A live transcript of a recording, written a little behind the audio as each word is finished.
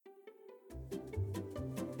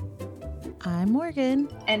I'm Morgan.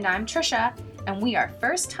 And I'm Trisha, and we are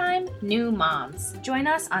first-time new moms. Join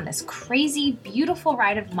us on this crazy, beautiful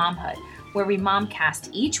ride of momhood, where we momcast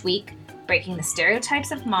each week, breaking the stereotypes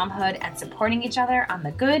of momhood and supporting each other on the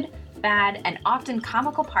good, bad, and often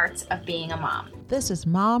comical parts of being a mom. This is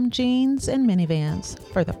Mom Jeans and Minivans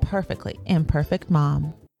for the perfectly imperfect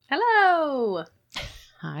mom. Hello!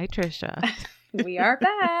 Hi, Trisha. We are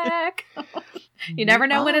back. You never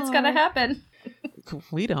know when it's going to happen.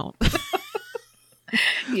 We don't.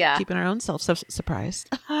 Yeah. Keeping our own self surprised.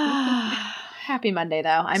 Happy Monday,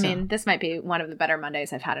 though. I mean, this might be one of the better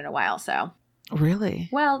Mondays I've had in a while, so. Really?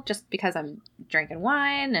 Well, just because I'm drinking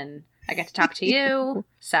wine and I get to talk to you,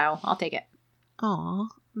 so I'll take it. Aw,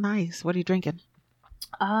 nice. What are you drinking?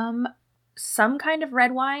 Some kind of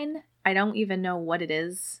red wine. I don't even know what it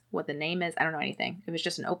is, what the name is. I don't know anything. It was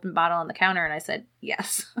just an open bottle on the counter, and I said,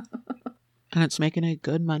 yes. And it's making a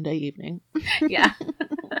good Monday evening. Yeah.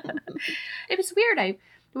 It was weird. I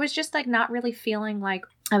was just like not really feeling like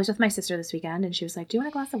I was with my sister this weekend and she was like, do you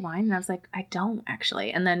want a glass of wine? And I was like, I don't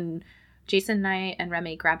actually. And then Jason and I and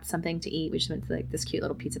Remy grabbed something to eat. We just went to like this cute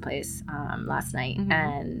little pizza place last night. Mm-hmm.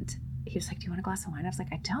 And he was like, do you want a glass of wine? I was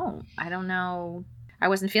like, I don't know. I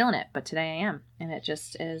wasn't feeling it, but today I am. And it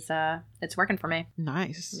just is, it's working for me.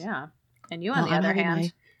 Nice. Yeah. And you on the other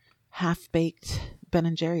hand. Half-baked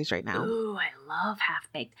Ben & Jerry's right now. Ooh, I love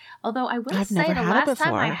half-baked. Although I will say the last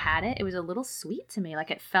time I had it, it was a little sweet to me. Like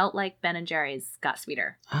it felt like Ben & Jerry's got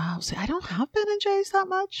sweeter. Oh, see, I don't have Ben & Jerry's that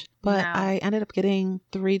much, but no. I ended up getting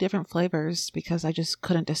 3 different flavors because I just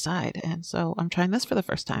couldn't decide. And so I'm trying this for the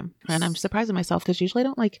first time. And I'm surprising myself because usually I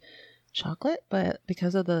don't like chocolate, but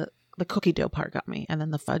because of the cookie dough part got me. And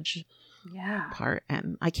then the fudge part.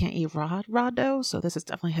 And I can't eat raw dough. So this is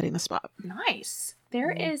definitely hitting the spot. Nice. There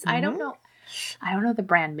is, I don't know the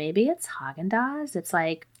brand. Maybe it's Haagen-Dazs. It's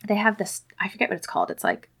like, they have this, I forget what it's called. It's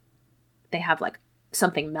like, they have like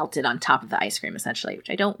something melted on top of the ice cream, essentially, which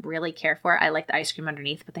I don't really care for. I like the ice cream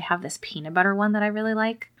underneath, but they have this peanut butter one that I really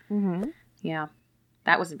like. Mm-hmm. Yeah.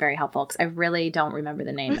 That wasn't very helpful because I really don't remember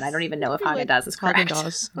the name, and I don't even know if Haagen-Dazs is correct.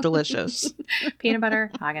 Haagen-Dazs, delicious. Peanut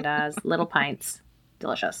butter, Haagen-Dazs, little pints,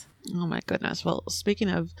 delicious. Oh my goodness. Well, speaking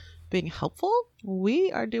of being helpful, we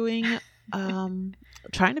are doing...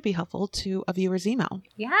 trying to be helpful to a viewer's email.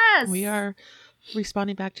 Yes. We are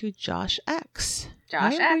responding back to Josh X.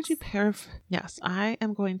 Yes, I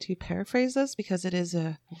am going to paraphrase this because it is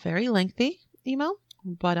a very lengthy email.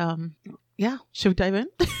 But yeah, should we dive in?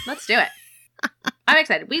 Let's do it. I'm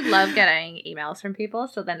excited. We love getting emails from people.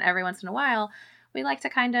 So then every once in a while, we like to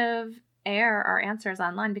kind of air our answers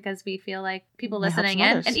online because we feel like people listening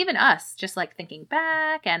in and even us just like thinking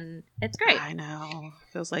back, and it's great. I know.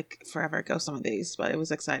 Feels like forever ago some of these, but it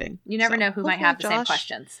was exciting. You never know who might have the same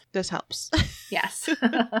questions. This helps. Yes.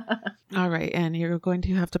 All right. And you're going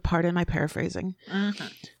to have to pardon my paraphrasing.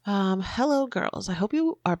 Mm-hmm. Hello, girls. I hope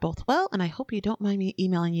you are both well, and I hope you don't mind me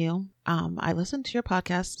emailing you. I listen to your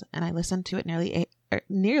podcast, and I listen to it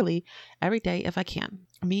nearly every day if I can.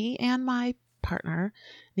 Me and my partner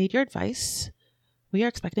need your advice. We are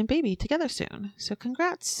expecting baby together soon, so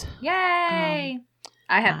congrats. Yay!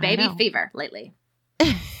 I have baby fever lately,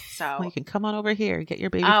 so well, you can come on over here and get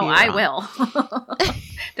your baby fever. I will.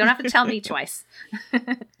 Don't have to tell me twice.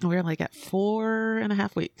 We're like at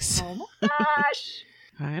 4.5 weeks. Oh my gosh.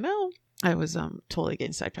 I know. I was totally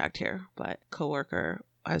getting sidetracked here, but coworker,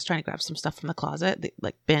 I was trying to grab some stuff from the closet,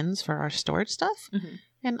 like bins for our storage stuff. Mm-hmm.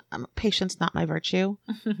 And patience not my virtue.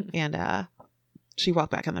 And she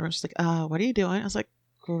walked back in the room. She's like, what are you doing? I was like,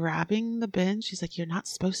 grabbing the bin. She's like, you're not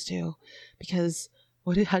supposed to, because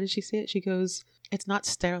how did she say it? She goes, it's not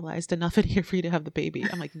sterilized enough in here for you to have the baby.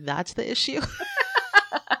 I'm like, that's the issue.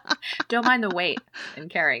 Don't mind the weight in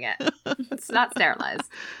carrying it. It's not sterilized.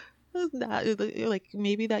 Like,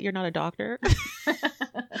 maybe that you're not a doctor.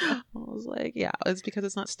 I was like, yeah, it's because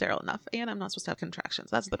it's not sterile enough, and I'm not supposed to have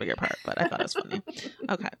contractions. That's the bigger part, but I thought it was funny.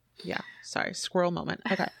 Okay. Yeah. Sorry. Squirrel moment.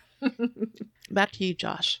 Okay. Back to you,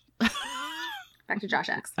 Josh. Back to Josh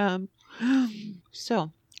X.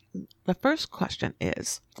 So the first question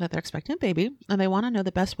is that they're expecting a baby and they want to know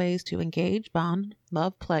the best ways to engage, bond,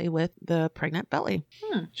 love, play with the pregnant belly.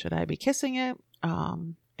 Should I be kissing it?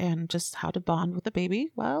 And just how to bond with the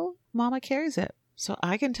baby while mama carries it. So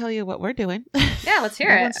I can tell you what we're doing. Yeah, let's hear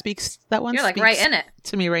it. You're like right in it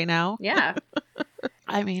to me right now. Yeah.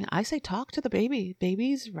 I mean, I say talk to the baby.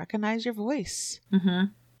 Babies recognize your voice.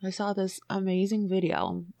 Mm-hmm. I saw this amazing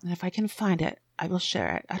video, and if I can find it, I will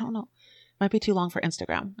share it. I don't know. Might be too long for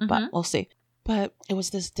Instagram, but we'll see. But it was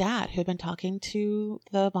this dad who had been talking to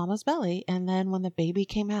the mama's belly, and then when the baby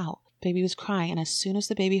came out, baby was crying, and as soon as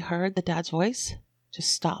the baby heard the dad's voice, just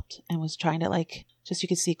stopped and was trying to like just you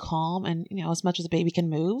could see calm and, you know, as much as the baby can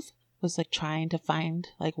move, was like trying to find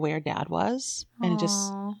like where dad was. And it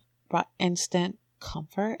just brought instant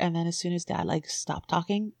comfort. And then as soon as dad like stopped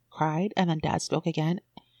talking, cried, and then dad spoke again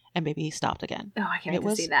and baby stopped again. Oh, I can't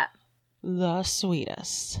wait to see that. The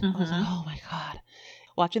sweetest. I was like, oh my God.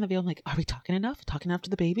 Watching the video, I'm like, are we talking enough? Talking enough to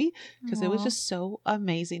the baby? Because it was just so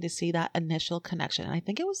amazing to see that initial connection. And I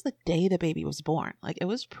think it was the day the baby was born. Like, it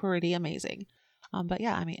was pretty amazing. But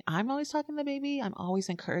yeah, I mean, I'm always talking to the baby. I'm always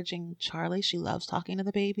encouraging Charlie. She loves talking to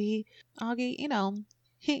the baby. Augie, you know,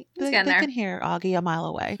 they can hear Augie a mile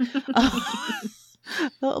away.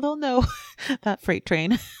 They'll know that freight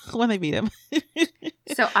train when they meet him.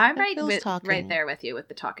 So I'm right there with you with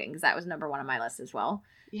the talking, because that was number one on my list as well.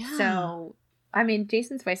 Yeah. So, I mean,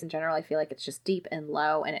 Jason's voice in general, I feel like it's just deep and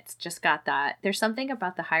low, and it's just got that. There's something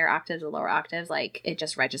about the higher octaves, the lower octaves, like it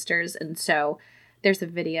just registers. And so there's a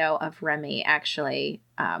video of Remy actually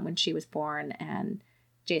when she was born, and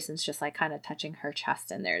Jason's just like kind of touching her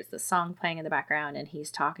chest, and there's the song playing in the background, and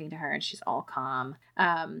he's talking to her, and she's all calm.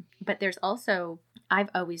 But there's also, I've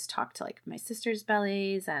always talked to like my sister's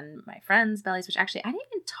bellies and my friends' bellies, which actually I didn't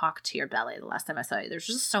even talk to your belly the last time I saw you. There's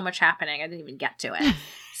just so much happening. I didn't even get to it.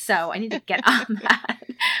 So I need to get on that.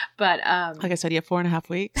 But like I said, you have 4.5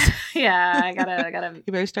 weeks. Yeah, I gotta.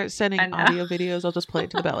 You better start sending audio videos. I'll just play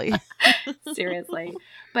it to the belly. Seriously.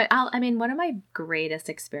 But I mean, one of my greatest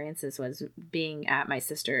experiences was being at my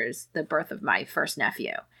sister's, the birth of my first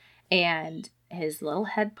nephew, and his little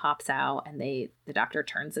head pops out, and the doctor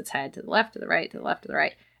turns its head to the left, to the right, to the left, to the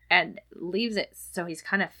right, and leaves it so he's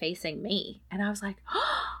kind of facing me. And I was like,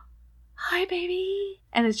 oh, hi, baby.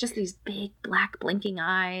 And it's just these big black blinking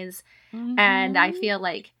eyes. Mm-hmm. And I feel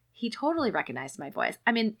like he totally recognized my voice.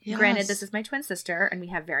 I mean, Granted, this is my twin sister, and we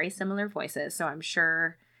have very similar voices, so I'm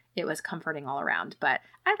sure it was comforting all around. But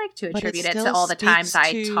I like to attribute it to all the times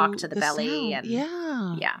I talk to the belly. Sound.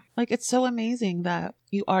 And yeah. Like, it's so amazing that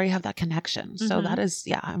you already have that connection. So that is,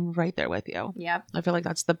 I'm right there with you. Yep. I feel like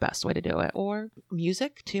that's the best way to do it. Or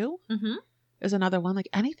music too. Is another one. Like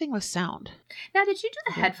anything with sound. Now, did you do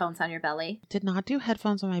the headphones on your belly? Did not do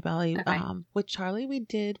headphones on my belly. Okay. With Charlie, we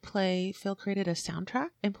did play. Phil created a soundtrack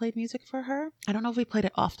and played music for her. I don't know if we played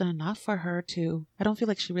it often enough for her to. I don't feel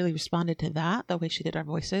like she really responded to that the way she did our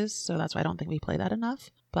voices. So that's why I don't think we play that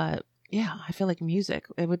enough. But yeah, I feel like music,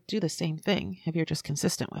 it would do the same thing if you're just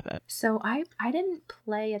consistent with it. So I didn't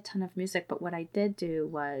play a ton of music, but what I did do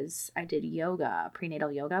was I did yoga,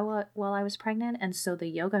 prenatal yoga while I was pregnant. And so the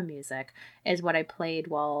yoga music is what I played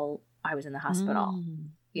while I was in the hospital.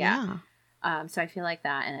 Yeah. So I feel like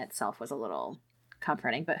that in itself was a little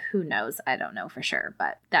comforting, but who knows? I don't know for sure,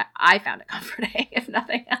 but that I found it comforting, if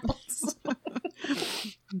nothing else.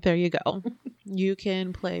 There you go. You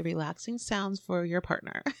can play relaxing sounds for your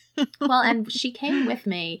partner. Well, and she came with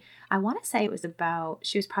me. I want to say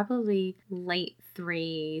she was probably late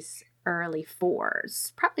 3s, early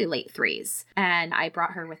 4s, probably late 3s. And I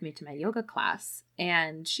brought her with me to my yoga class.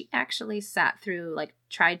 And she actually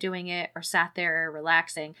tried doing it or sat there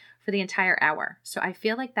relaxing for the entire hour. So I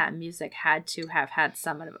feel like that music had to have had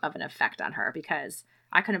some of an effect on her, because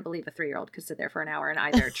I couldn't believe a 3-year-old could sit there for an hour and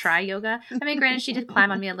either try yoga. I mean, granted, she did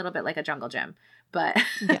climb on me a little bit like a jungle gym, but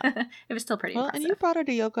it was still pretty impressive. And you brought her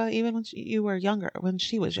to yoga even when you were younger, when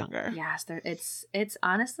she was younger. Yes, it's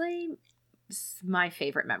honestly my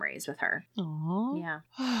favorite memories with her. Aww. Yeah.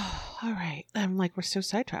 All right. I'm like, we're so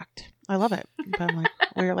sidetracked. I love it. But I'm like,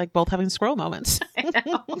 we're like both having squirrel moments. I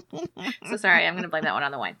know. So sorry, I'm going to blame that one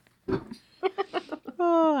on the wine.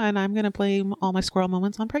 Oh, and I'm going to blame all my squirrel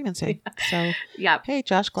moments on pregnancy. So, yeah. Hey,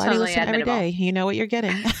 Josh, glad you listen every day. You know what you're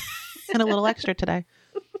getting. And a little extra today.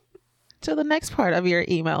 So the next part of your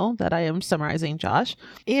email that I am summarizing, Josh,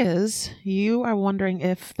 is you are wondering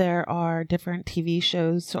if there are different TV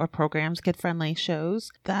shows or programs, kid-friendly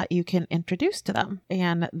shows, that you can introduce to them.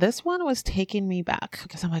 And this one was taking me back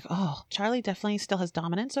because I'm like, oh, Charlie definitely still has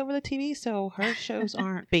dominance over the TV, so her shows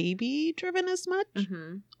aren't baby-driven as much.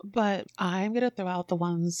 Mm-hmm. But I'm going to throw out the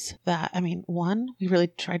ones that, one, we really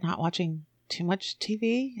tried not watching too much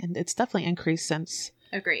TV, and it's definitely increased since.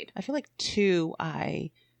 Agreed. I feel like 2,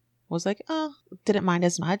 I was like, didn't mind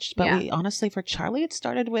as much. But we honestly, for Charlie, it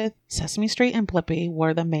started with Sesame Street and Blippi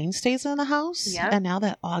were the mainstays in the house. Yep. And now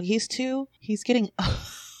that Augie's 2, he's getting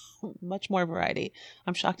much more variety.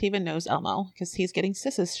 I'm shocked he even knows Elmo because he's getting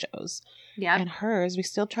Sis's shows. Yeah. And hers, we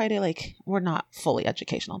still try to we're not fully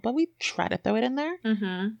educational, but we try to throw it in there.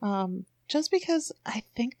 Mm-hmm. just because I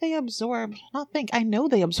think they absorb, I know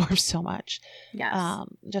they absorb so much. Yes.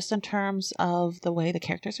 Just in terms of the way the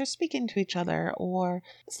characters are speaking to each other, or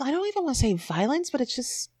I don't even want to say violence, but it's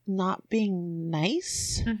just not being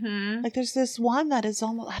nice. Mm-hmm. Like there's this one that is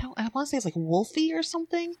almost, I want to say it's like wolfy or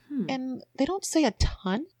something. And they don't say a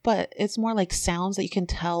ton, but it's more like sounds that you can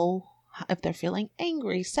tell if they're feeling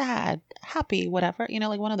angry, sad, happy, whatever,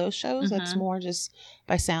 like one of those shows that's more just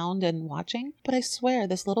by sound and watching. But I swear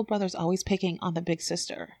this little brother's always picking on the big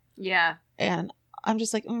sister. Yeah. And I'm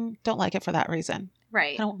just like, don't like it for that reason.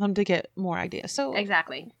 Right. I don't want them to get more ideas. So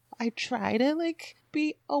exactly. I try to like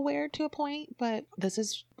be aware to a point, but this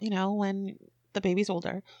is, when the baby's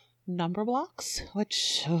older. Number blocks,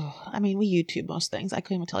 which, we YouTube most things. I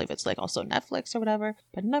couldn't even tell you if it's like also Netflix or whatever,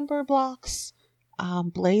 but number blocks.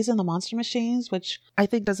 Blaze and the Monster Machines, which I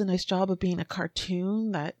think does a nice job of being a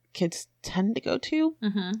cartoon that kids tend to go to,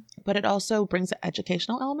 but it also brings an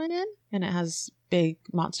educational element in, and it has big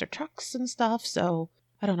monster trucks and stuff. So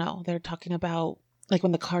I don't know, they're talking about like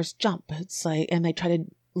when the cars jump, it's like, and they try to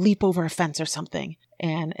leap over a fence or something,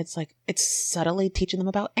 and it's like it's subtly teaching them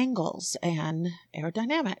about angles and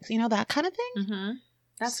aerodynamics, that kind of thing.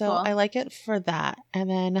 That's so cool. I like it for that. And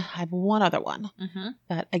then I have one other one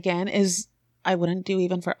that again is I wouldn't do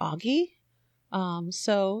even for Augie.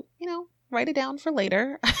 So, write it down for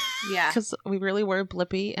later. Yeah. Because we really were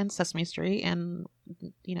Blippi and Sesame Street. And,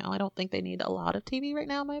 I don't think they need a lot of TV right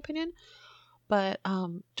now, in my opinion. But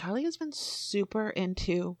Charlie has been super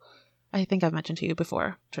into, I think I've mentioned to you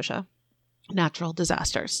before, Trisha, natural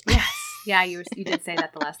disasters. Yes. Yeah, you did say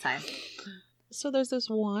that the last time. So there's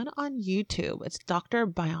this one on YouTube. It's Dr.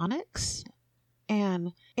 Bionics.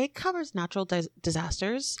 And it covers natural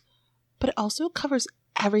disasters, but it also covers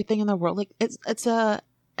everything in the world. Like it's a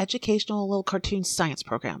educational little cartoon science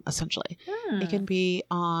program, essentially. It can be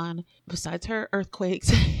on, besides her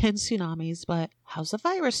earthquakes and tsunamis, but how's the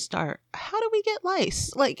virus start? How do we get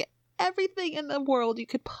lice? Like everything in the world you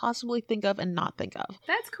could possibly think of and not think of.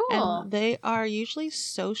 That's cool. And they are usually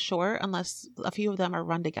so short, unless a few of them are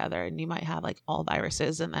run together, and you might have like all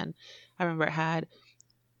viruses. And then I remember it had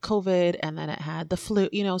COVID, and then it had the flu,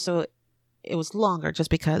 so it was longer just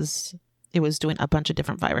because it was doing a bunch of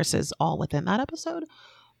different viruses all within that episode.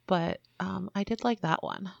 But I did like that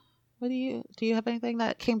one. What do you have anything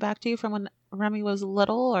that came back to you from when Remy was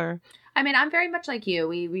little? Or I'm very much like you.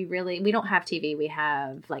 We don't have TV. We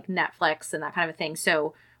have like Netflix and that kind of a thing.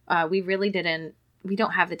 So we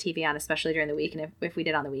don't have the TV on, especially during the week. And if we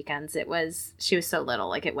did on the weekends, she was so little,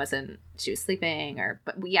 like she was sleeping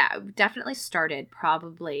definitely started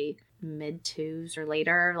probably mid-2s or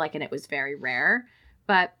later, and it was very rare.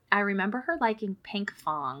 But I remember her liking Pink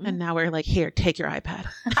Fong. And now we're like, here, take your iPad.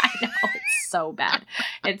 I know. It's so bad.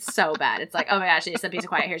 It's so bad. It's like, oh my gosh, it's a piece of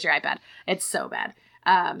quiet. Here's your iPad. It's so bad.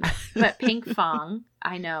 But Pink Fong,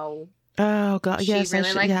 I know. Oh, God. Yes.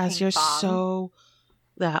 Really liked yes. Pink You're Fong. So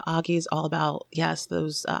that Augie's all about, yes,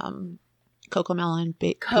 those Coco Melon.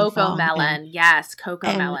 Coco Melon. Yes.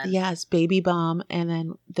 Coco Melon. Yes. Baby Bum. And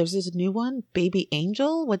then there's this new one, Baby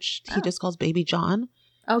Angel, which he just calls Baby John.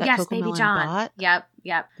 Oh, yes, Coco Baby Melon John. bought.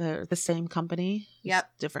 Yep. They're the same company. Yep.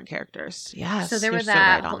 Just different characters. Yes. So there was so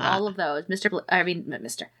right on all of those. Mr.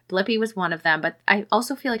 Blippi was one of them, but I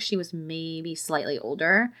also feel like she was maybe slightly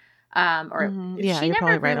older. Yeah, you're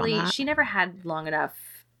probably right on that. She never had long enough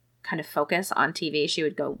kind of focus on TV. She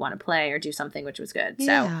would go want to play or do something, which was good.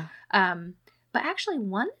 Yeah. So, but actually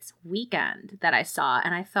one this weekend that I saw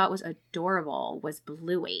and I thought was adorable was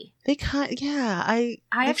Bluey. I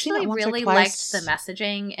actually really liked the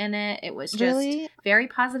messaging in it. It was just very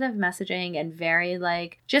positive messaging and very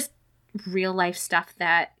just real life stuff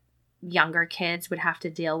that younger kids would have to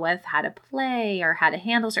deal with, how to play or how to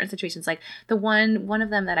handle certain situations. Like the one of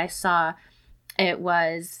them that I saw, it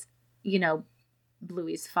was,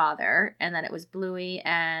 Bluey's father, and then it was Bluey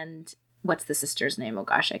and what's the sister's name? Oh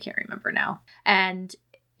gosh, I can't remember now. And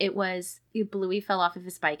it was Bluey fell off of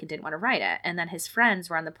his bike and didn't want to ride it. And then his friends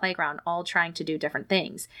were on the playground all trying to do different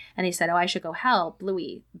things. And he said, oh, I should go help.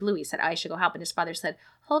 Bluey said, I should go help. And his father said,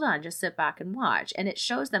 hold on, just sit back and watch. And it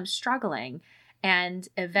shows them struggling and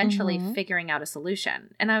eventually figuring out a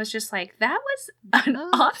solution. And I was just like, that was an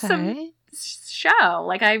awesome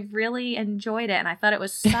show. I really enjoyed it. And I thought it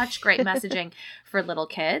was such great messaging for little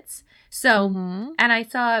kids. So, and I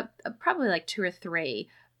saw probably 2 or 3,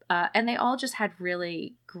 and they all just had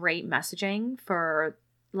really great messaging for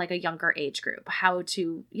a younger age group, how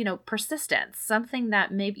to, persistence, something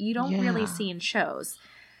that maybe you don't really see in shows.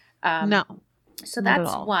 No. So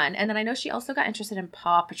that's one. And then I know she also got interested in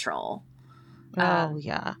Paw Patrol. Oh,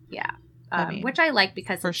 yeah. Yeah. which I like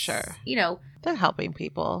because for it's, sure, you know, they're helping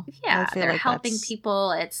people. Yeah, I feel they're like helping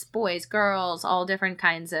people. It's boys, girls, all different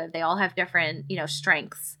kinds of, they all have different, you know,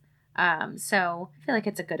 strengths. So I feel like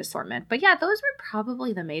it's a good assortment. But yeah, those were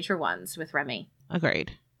probably the major ones with Remy.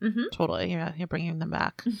 Agreed. Mm-hmm. Totally. Yeah, you're bringing them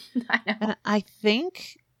back. I know. And I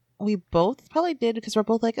think we both probably did because we're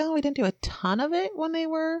both like, oh, we didn't do a ton of it when they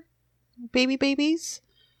were babies.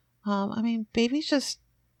 I mean, babies just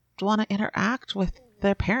want to interact with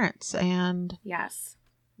their parents, and yes,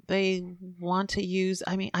 they want to use,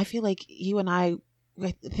 I mean, I feel like you and I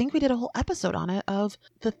think we did a whole episode on it of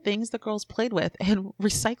the things the girls played with, and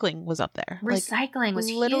recycling was up there. Recycling was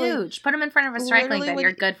huge. Put them in front of a recycling bin.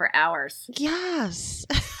 You're good for hours. Yes.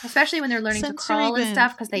 Especially when they're learning to crawl and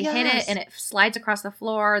stuff, because they hit it and it slides across the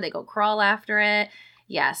floor. They go crawl after it.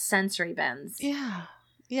 Yes, sensory bins. Yeah.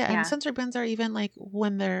 Yeah, and sensory bins are even like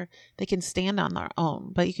when they can stand on their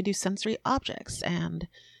own, but you can do sensory objects, and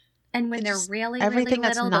when they're really everything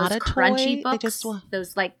really little, that's not those a crunchy toy, books,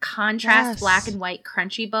 those like contrast black and white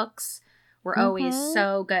crunchy books were always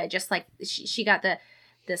so good. Just like she got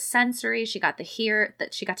the sensory, she got to hear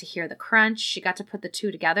the crunch, she got to put the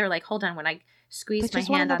two together. Like, hold on, when I squeeze my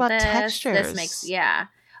hand on this, textures. This makes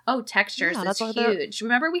textures is huge.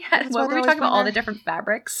 Remember we were talking about all the different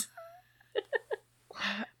fabrics.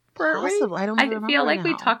 Possible. I don't even remember. I feel like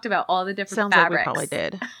we talked about all the different fabrics. Sounds like we probably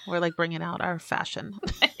did. We're like bringing out our fashion.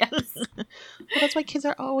 Yes. Well, that's why kids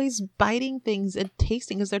are always biting things and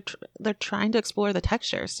tasting, because they're trying to explore the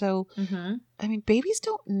texture. So, I mean, babies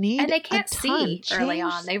don't need, and they can't see early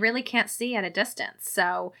on. They really can't see at a distance.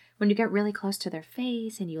 So when you get really close to their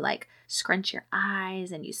face and you like scrunch your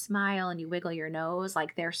eyes and you smile and you wiggle your nose,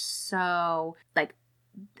 like they're so like,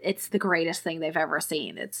 it's the greatest thing they've ever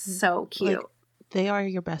seen. It's so cute. Like, they are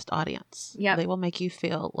your best audience. Yeah, they will make you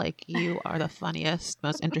feel like you are the funniest,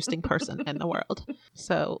 most interesting person in the world.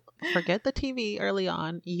 So forget the TV early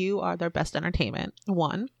on. You are their best entertainment.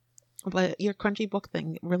 One, but your crunchy book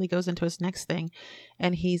thing really goes into his next thing,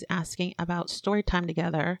 and he's asking about story time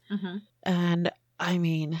together. And I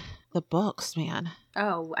mean, the books, man.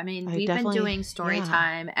 Oh, I mean, we've been doing story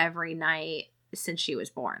time every night since she was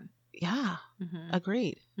born. Yeah,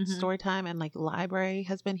 agreed. Story time and like library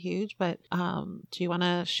has been huge. But do you want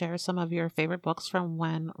to share some of your favorite books from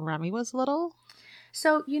when Remy was little?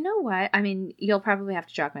 So you know what? I mean, you'll probably have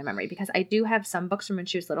to jog my memory, because I do have some books from when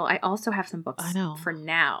she was little. I also have some books for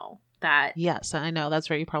now. Yes, I know. That's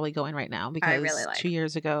where you're probably going right now, because I really like. 2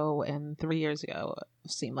 years ago and 3 years ago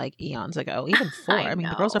seemed like eons ago. Even 4. I mean,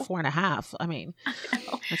 the girls are 4.5. I mean,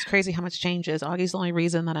 it's crazy how much changes. Augie's the only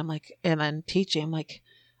reason that I'm like, and then teaching, I'm like,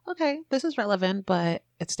 okay, this is relevant, but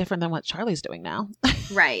it's different than what Charlie's doing now.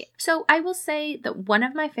 Right. So I will say that one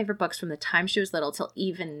of my favorite books from the time she was little till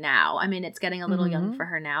even now, I mean, it's getting a little young for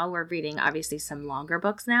her now. We're reading, obviously, some longer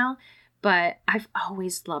books now, but I've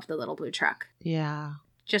always loved The Little Blue Truck. Yeah.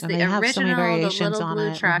 Just the original, the Little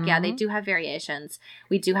Blue Truck. Yeah, they do have variations.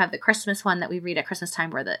 We do have the Christmas one that we read at Christmas time,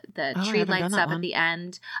 where the tree lights up at the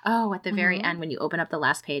end. Oh, at the very end, when you open up the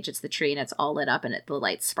last page, it's the tree and it's all lit up, and the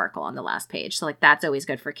lights sparkle on the last page. So like, that's always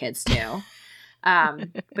good for kids too.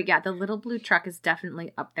 But yeah, the Little Blue Truck is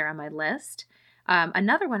definitely up there on my list.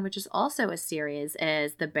 Another one, which is also a series,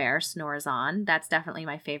 is The Bear Snores On. That's definitely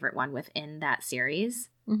my favorite one within that series.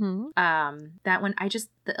 That one,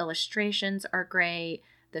 the illustrations are great.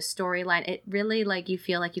 The storyline, it really, like, you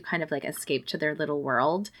feel like you kind of like escape to their little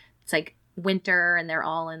world. It's like winter and they're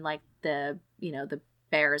all in like the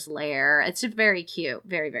bear's lair. It's just very cute.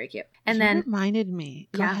 Very, very cute. And then reminded me.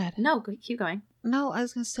 Go ahead. No, keep going. No, I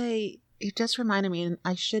was going to say, it just reminded me, and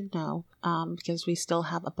I should know, because we still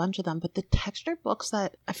have a bunch of them, but the texture books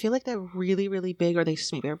that I feel like they're really, really big, or they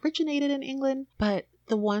just maybe originated in England, but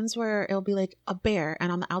the ones where it'll be like a bear,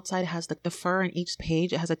 and on the outside it has like the fur, and each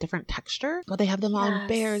page it has a different texture. But they have them on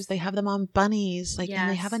bears, they have them on bunnies, like, and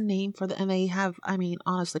they have a name for them, and they have, I mean,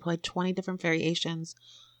 honestly, probably 20 different variations.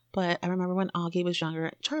 But I remember when Augie was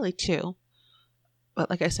younger, Charlie too. But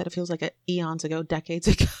like I said, it feels like eons ago, decades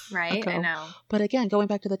ago. Right, I know. But again, going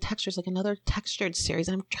back to the textures, like another textured series,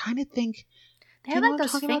 and I'm trying to think. They have like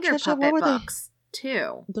those finger puppet books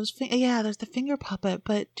too. There's the finger puppet,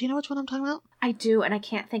 but do you know which one I'm talking about? I do, and I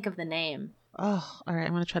can't think of the name. Oh, all right.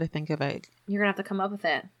 I'm going to try to think of it. You're going to have to come up with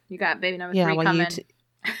it. You got baby number 3 coming.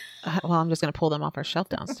 Well, I'm just going to pull them off our shelf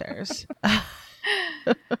downstairs.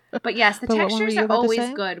 But yes, the textures are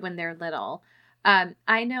always good when they're little.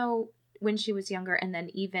 I know when she was younger, and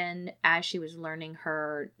then even as she was learning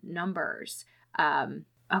her numbers, oh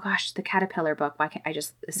gosh, the caterpillar book. Why can't I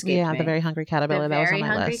just escape me? Yeah, The Very Hungry Caterpillar. That was on my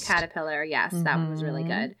list. The Very Hungry Caterpillar. Yes, that one was really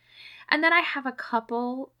good. And then I have a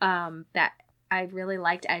couple that I really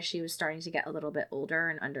liked as she was starting to get a little bit older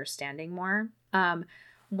and understanding more.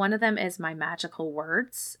 One of them is My Magical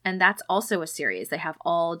Words, and that's also a series. They have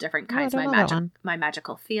all different kinds. My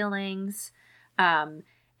Magical Feelings.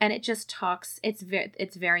 And it just talks, it's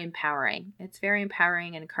very empowering. It's very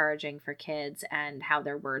empowering and encouraging for kids, and how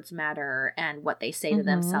their words matter and what they say to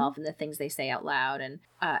themselves and the things they say out loud. And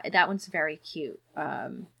that one's very cute.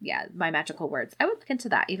 Yeah, My Magical Words. I would look into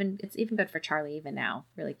that. It's even good for Charlie even now.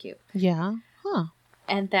 Really cute. Yeah. Huh.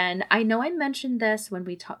 And then I know I mentioned this when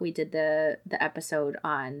we did the episode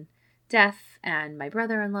on death and my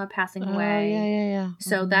brother-in-law passing away. Yeah.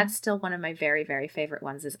 So that's still one of my very, very favorite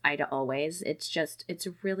ones is Ida Always. It's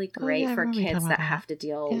really great for kids that have to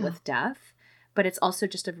deal with death, but it's also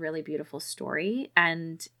just a really beautiful story.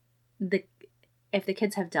 And if the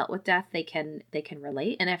kids have dealt with death, they can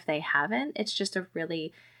relate. And if they haven't, it's just a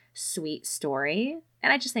really sweet story.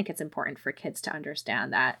 And I just think it's important for kids to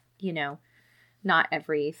understand that, not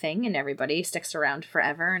everything and everybody sticks around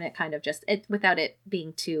forever, and it kind of just without it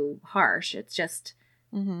being too harsh. It's just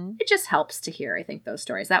it just helps to hear, I think, those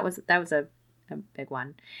stories. That was a big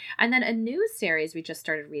one. And then a new series we just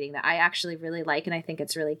started reading that I actually really like, and I think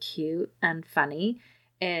it's really cute and funny,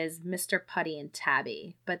 is Mr. Putty and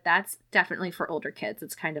Tabby. But that's definitely for older kids.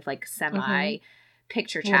 It's kind of like semi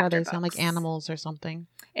picture chapter. What are they? Books. Sound like animals or something?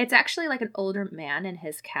 It's actually like an older man and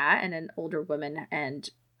his cat, and an older woman and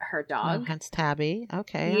her dog. Hence Tabby.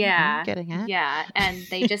 Okay. Yeah. I'm getting it. Yeah. And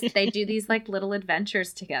they do these like little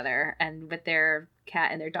adventures together, and with their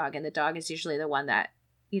cat and their dog. And the dog is usually the one that,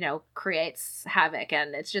 creates havoc.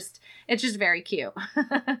 And it's just very cute.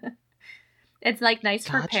 It's like nice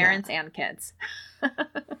for parents and kids.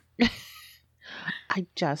 I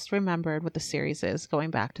just remembered what the series is, going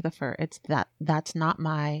back to the fur. It's that's not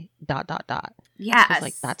my ... Yes. So it's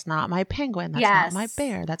like, that's not my penguin. That's not my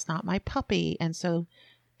bear. That's not my puppy. And so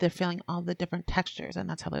they're feeling all the different textures, and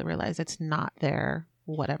that's how they realize it's not their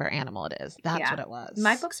whatever animal it is. That's what it was.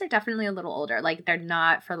 My books are definitely a little older. Like, they're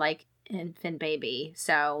not for like infant baby.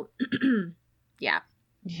 So yeah.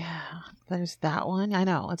 Yeah. There's that one. I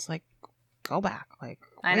know. It's like, go back. Like,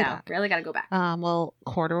 I know. back. Really got to go back. Well,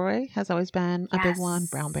 Corduroy has always been a big one.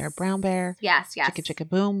 Brown Bear. Yes. Chicka Chicka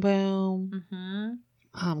Boom Boom.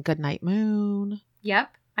 Good Night Moon. Yep.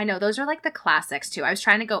 I know. Those are like the classics too. I was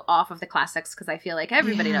trying to go off of the classics because I feel like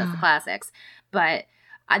everybody knows the classics. But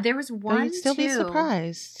there was one you'd still be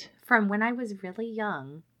surprised. From when I was really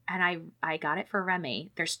young, and I got it for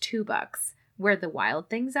Remy. There's 2 books. Where the Wild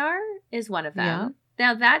Things Are is one of them.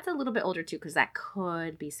 Yeah. Now, that's a little bit older, too, because that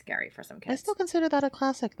could be scary for some kids. I still consider that a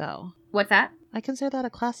classic, though. What's that? I consider that a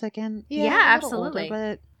classic, and absolutely.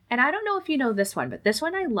 Older, but... And I don't know if you know this one, but this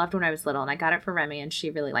one I loved when I was little, and I got it for Remy, and she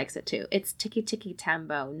really likes it, too. It's Tiki Tiki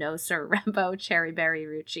Tembo, No Sir Rembo, Cherry Berry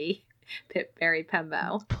Rucci, Pip Berry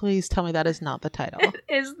Pembo. Please tell me that is not the title. It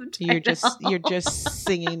is the title. You're just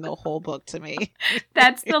singing the whole book to me.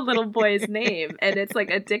 That's the little boy's name, and it's like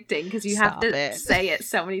addicting because you have to say it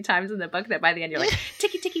so many times in the book that by the end you're like,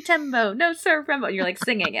 Tiki Tiki Tembo, No Sir Rembo, and you're like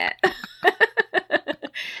singing it.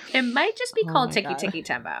 It might just be called Tiki Tiki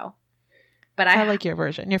Tembo. But I like your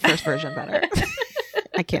version, your first version better.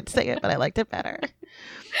 I can't say it, but I liked it better.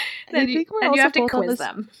 And you have to quiz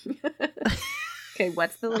them. Okay,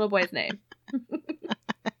 what's the little boy's name?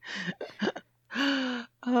 And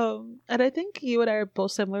I think you and I are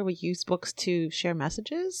both similar. We use books to share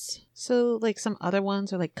messages. So like some other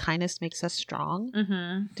ones are like kindness makes us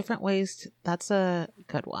strong. Different ways. That's a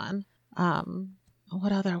good one.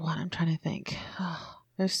 What other one? I'm trying to think.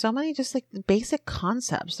 There's so many just like basic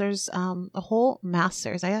concepts. There's a whole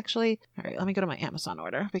masters. All right, let me go to my Amazon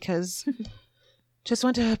order because just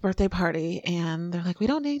went to a birthday party and they're like, we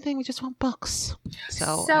don't need anything. We just want books.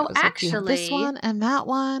 So actually, like, this one and that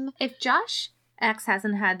one. If Josh X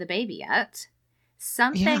hasn't had the baby yet,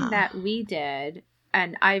 something that we did,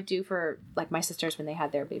 and I do for like my sisters when they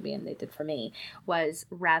had their baby and they did for me, was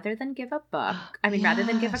rather than give a book, rather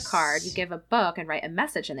than give a card, you give a book and write a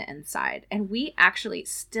message in the inside. And we actually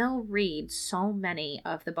still read so many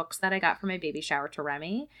of the books that I got for my baby shower to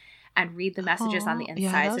Remy and read the messages on the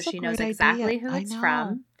inside so she knows exactly who it's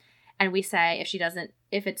from. And we say,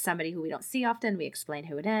 if it's somebody who we don't see often, we explain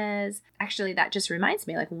who it is. Actually, that just reminds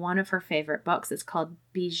me, like one of her favorite books is called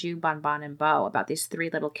Bijou, Bonbon, and Beau, about these 3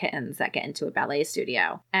 little kittens that get into a ballet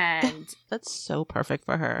studio. And that's so perfect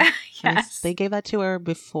for her. Yes. They gave that to her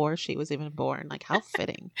before she was even born. Like, how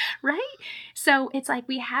fitting. Right? So it's like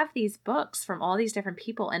we have these books from all these different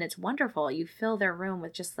people, and it's wonderful. You fill their room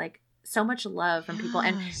with just like so much love from people.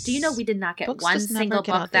 And do you know we did not get one single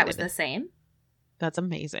book that was the same? That's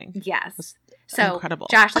amazing. Yes. So, incredible.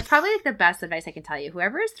 Josh, that's probably like the best advice I can tell you.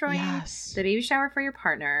 Whoever is throwing Yes. the baby shower for your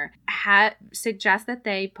partner, suggest that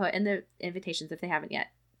they put in the invitations if they haven't yet.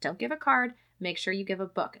 Don't give a card. Make sure you give a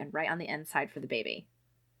book and write on the inside for the baby.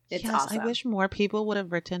 It's awesome. I wish more people would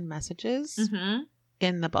have written messages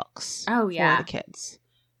in the books for the kids.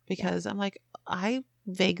 Because I'm like, I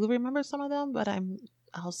vaguely remember some of them, but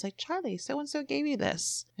I'll say, Charlie, so-and-so gave you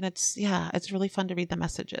this. And it's really fun to read the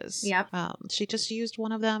messages. Yep. She just used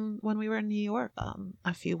one of them when we were in New York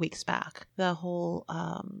a few weeks back. The whole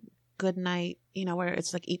good night, where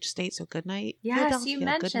it's like each state. So good night. Yes, you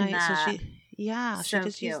mentioned that. So she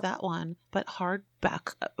just cute. used that one. But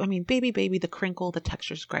hardback, I mean, baby, the crinkle, the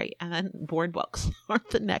texture's great. And then board books are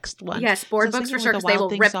the next one. Yes, board books for sure, because they will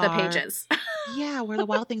rip the pages. Yeah, where the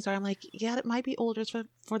wild things are. I'm like, yeah, it might be older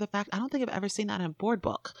for the fact. I don't think I've ever seen that in a board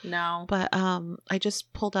book. No. But I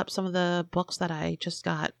just pulled up some of the books that I just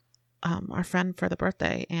got our friend for the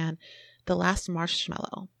birthday, and The Last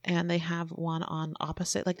Marshmallow. And they have one on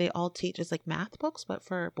opposite. Like, they all teach, it's like math books, but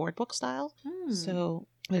for board book style. So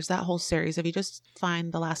there's that whole series. If you just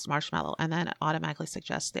find The Last Marshmallow, and then it automatically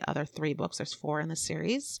suggests the other 3 books. There's 4 in the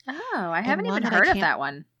series. Oh, I haven't even heard of that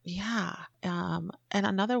one. Yeah. And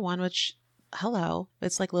another one, which... Hello,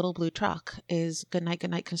 it's like Little Blue Truck, is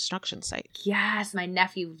Goodnight Construction Site. Yes, my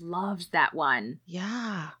nephew loves that one.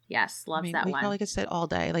 Yeah. Yes, loves that one. We probably could sit all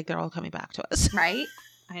day. Like, they're all coming back to us. Right?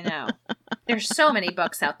 I know. There's so many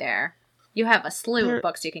books out there. You have a slew of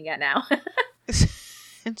books you can get now.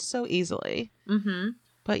 And so easily. Mm-hmm.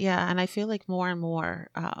 But yeah, and I feel like more and more,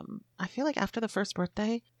 I feel like after the first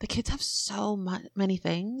birthday, the kids have so many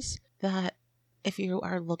things that if you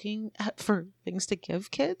are looking for things to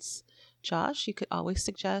give kids... Josh, you could always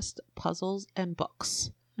suggest puzzles and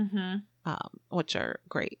books, which are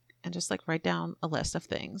great. And just like write down a list of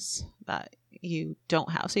things that you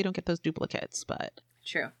don't have, so you don't get those duplicates. But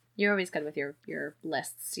true, you're always good with your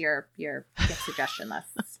lists, your gift suggestion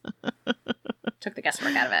lists. Took the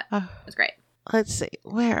guesswork out of it. It was great. Let's see,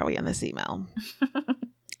 where are we in this email?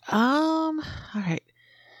 All right.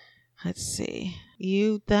 Let's see.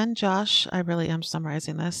 You then, Josh. I really am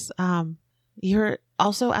summarizing this. You're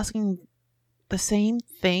also asking the same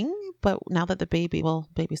thing, but now that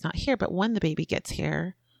baby's not here, but when the baby gets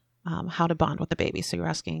here, how to bond with the baby. So you're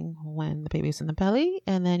asking when the baby's in the belly,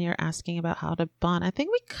 and then you're asking about how to bond. I think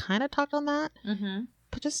we kind of talked on that,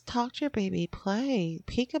 but just talk to your baby, play,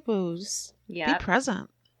 peekaboos, be present.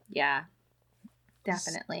 Yeah,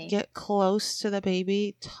 definitely. Just get close to the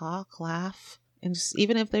baby, talk, laugh, and just,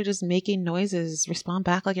 even if they're just making noises, respond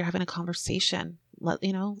back like you're having a conversation.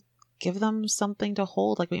 Give them something to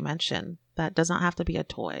hold, like we mentioned. That does not have to be a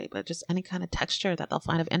toy, but just any kind of texture that they'll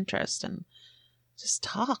find of interest, and just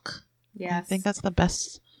talk. Yes. I think that's the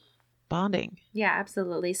best bonding. Yeah,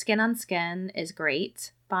 absolutely. Skin on skin is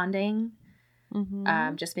great bonding.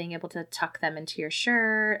 Just being able to tuck them into your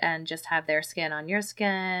shirt and just have their skin on your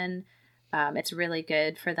skin. It's really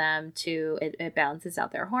good for them to, it balances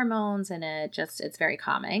out their hormones, and it's very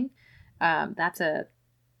calming. That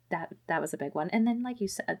was a big one. And then, like you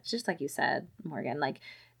said, Morgan, like,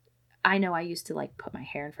 I know I used to like put my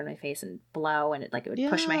hair in front of my face and blow, and it would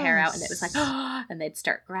push my hair out, and it was like, oh, and they'd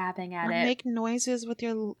start grabbing at it. Make noises with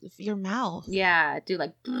your mouth. Yeah, do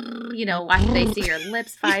like, watch they see your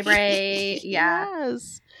lips vibrate. Yeah.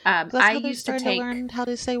 Yes. That's I used to learn how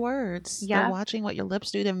to say words. Yeah. They're watching what your lips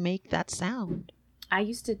do to make that sound. I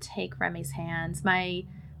used to take Remy's hands.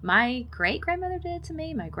 My great-grandmother did it to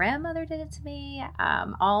me. My grandmother did it to me.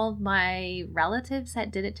 All my relatives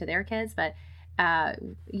did it to their kids, but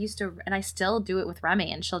and I still do it with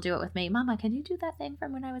Remy, and she'll do it with me. Mama, can you do that thing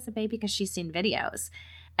from when I was a baby? Because she's seen videos,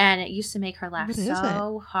 and it used to make her laugh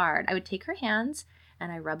so hard. I would take her hands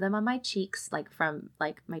and I rub them on my cheeks, like from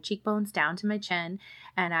like my cheekbones down to my chin,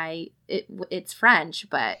 and it's French,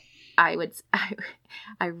 but I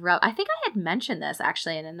rub. I think I had mentioned this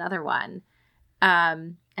actually in another one.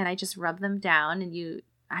 And I just rub them down, and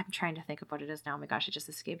I'm trying to think of what it is now. Oh my gosh, it just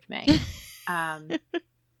escaped me.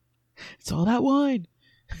 It's all that wine.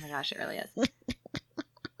 Oh my gosh, it really is.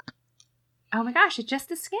 Oh my gosh, it just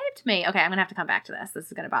escaped me. Okay, I'm going to have to come back to this. This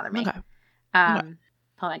is going to bother me. Okay.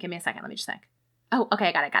 Hold on, give me a second. Let me just think. Oh, okay,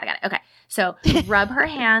 I got it. Okay, so rub her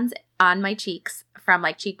hands on my cheeks from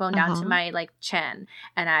like cheekbone down to my like chin,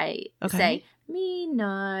 and I say, me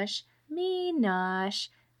nush, me nush,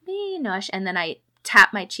 me nush, and then I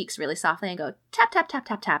tap my cheeks really softly and go tap, tap, tap,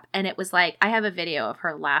 tap, tap. And it was like, I have a video of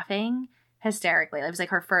her laughing hysterically. It was like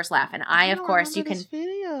her first laugh. And I of course, you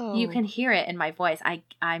can hear it in my voice.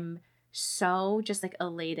 I'm so just like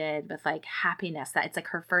elated with like happiness that it's like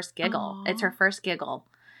her first giggle. It's her first giggle.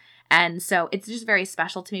 And so it's just very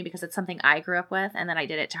special to me because it's something I grew up with, and then I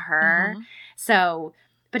did it to her. So,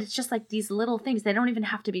 but it's just like these little things. They don't even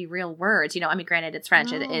have to be real words. I mean, granted, it's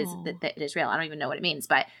French. No. It is real. I don't even know what it means,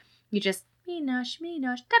 but you just, minosh,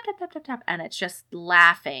 tap, tap, tap, tap, tap. And it's just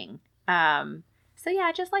laughing. So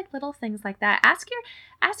yeah, just like little things like that. Ask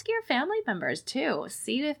your family members too.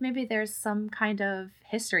 See if maybe there's some kind of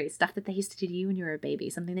history, stuff that they used to do to you when you were a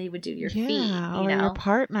baby, something they would do to your feet. Or your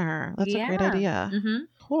partner. That's a great idea. Mm-hmm.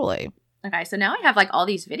 Totally. Okay, so now I have like all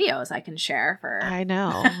these videos I can share for. I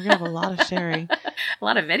know. We're gonna have a lot of sharing. A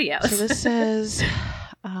lot of videos. So this says,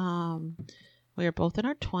 we are both in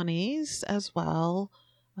our 20s as well.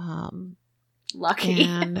 Lucky.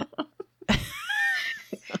 And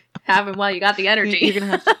have him while you got the energy. You're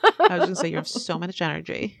gonna have. I was gonna say you have so much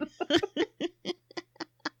energy.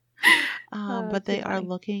 But they are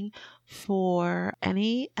looking for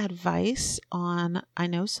any advice on.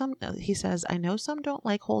 He says, I know some don't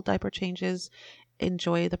like whole diaper changes,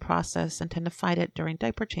 enjoy the process, and tend to fight it during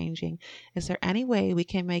diaper changing. Is there any way we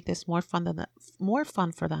can make this more fun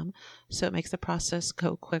for them, so it makes the process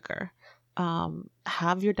go quicker?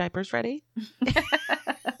 Have your diapers ready.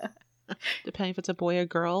 Depending if it's a boy or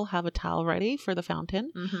girl, have a towel ready for the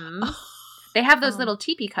fountain. Mm-hmm. They have those little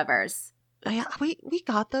teepee covers. Yeah, we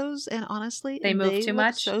got those, and honestly, they move too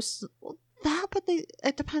much. But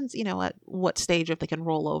it depends, at what stage, if they can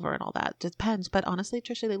roll over and all that. It depends. But honestly,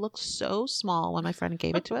 Trisha, they look so small when my friend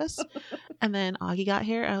gave it to us, and then Augie got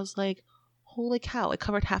here. I was like, holy cow! It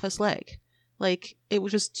covered half his leg. Like, it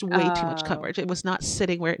was just way too much coverage. It was not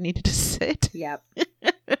sitting where it needed to sit. Yep.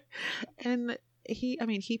 And he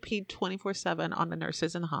peed 24/7 on the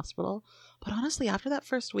nurses in the hospital. But honestly, after that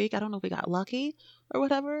first week, I don't know if we got lucky or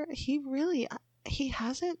whatever. He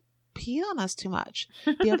hasn't peed on us too much.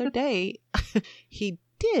 The other day, he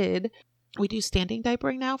did. We do standing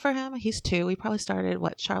diapering now for him. He's 2. We probably started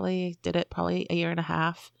Charlie did it probably a year and a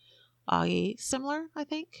half. Augie, similar, I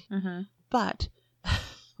think. Mm-hmm. But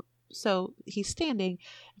so he's standing.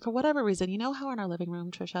 For whatever reason, you know how in our living room,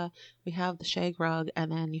 Trisha, we have the shag rug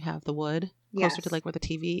and then you have the wood closer to like where the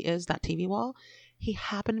TV is, that TV wall. He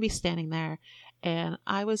happened to be standing there, and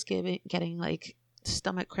I was getting like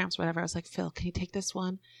stomach cramps, whatever. I was like, Phil, can you take this one?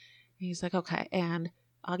 And he's like, okay. And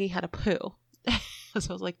Augie had a poo.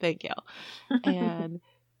 So I was like, thank you. And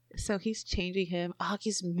so he's changing him.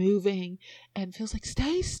 Augie's moving and Phil's like,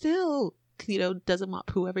 stay still. Doesn't want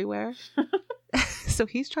poo everywhere. So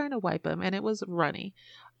he's trying to wipe him, and it was runny.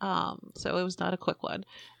 So it was not a quick one.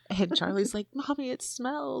 And Charlie's like, Mommy, it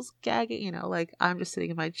smells, gagging, like I'm just sitting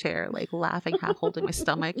in my chair, like laughing, half holding my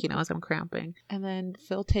stomach, as I'm cramping. And then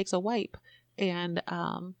Phil takes a wipe, and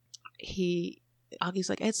Augie's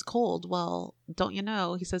like, it's cold. Well, don't you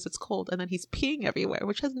know? He says it's cold. And then he's peeing everywhere,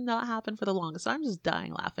 which has not happened for the longest. So I'm just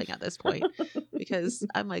dying laughing at this point because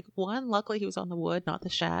I'm like, one, luckily he was on the wood, not the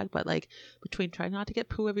shag, but like between trying not to get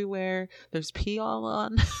poo everywhere, there's pee all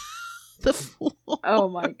on the floor. Oh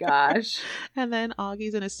my gosh. And then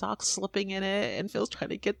Augie's in his socks slipping in it, and Phil's trying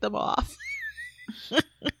to get them off.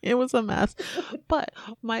 It was a mess. But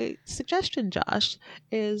my suggestion, Josh,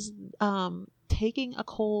 is taking a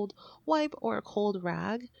cold wipe or a cold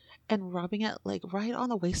rag and rubbing it like right on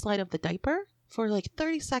the waistline of the diaper for like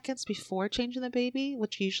 30 seconds before changing the baby,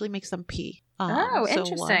 which usually makes them pee.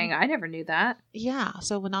 Interesting. I never knew that. Yeah.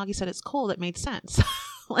 So when Augie said it's cold, it made sense.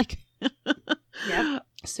 Like, yeah.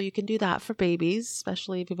 So you can do that for babies,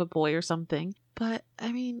 especially if you have a boy or something. But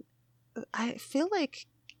I mean, I feel like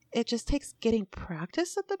it just takes getting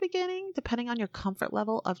practice at the beginning, depending on your comfort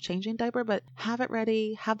level of changing diaper, but have it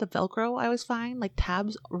ready. Have the Velcro, I always find, like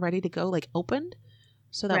tabs ready to go, like opened,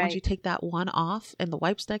 so that once you take that one off and the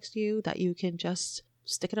wipes next to you, that you can just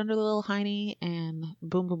stick it under the little hiney and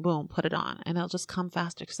boom, boom, boom, put it on. And it'll just come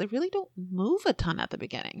faster because they really don't move a ton at the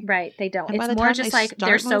beginning. Right, they don't. And it's more just like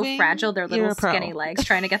they're so fragile, their little skinny legs,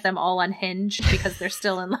 trying to get them all unhinged because they're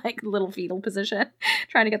still in like little fetal position,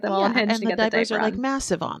 trying to get them all unhinged and to get the diapers the diaper are on. like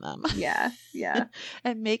massive on them. Yeah.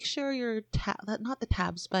 And make sure your not the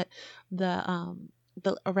tabs, but the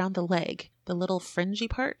around the leg, the little fringy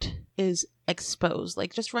part is exposed.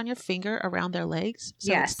 Like just run your finger around their legs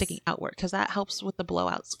so it's sticking outward, because that helps with the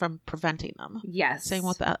blowouts from preventing them. Yes. Same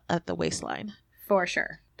with that at the waistline. For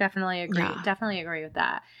sure. Definitely agree. Yeah. Definitely agree with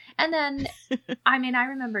that. And then, I mean, I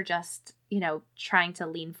remember just, trying to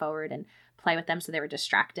lean forward and play with them so they were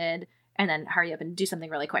distracted, and then hurry up and do something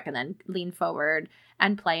really quick and then lean forward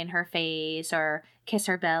and play in her face or kiss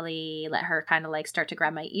her belly, let her kind of like start to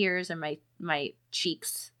grab my ears and my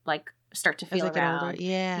cheeks, like start to feel around.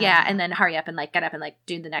 Yeah. And then hurry up and like get up and like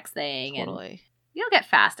do the next thing. Totally. And you'll get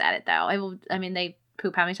fast at it though. They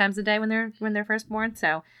poop how many times a day when they're first born.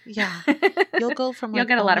 So yeah, you'll go from like, you'll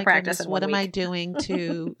get a lot of practice. Goodness, what am I doing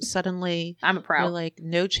to suddenly I'm a pro. You're like,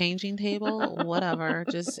 no changing table, whatever.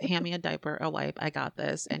 Just hand me a diaper, a wipe. I got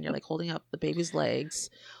this. And you're like holding up the baby's legs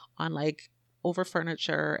on like over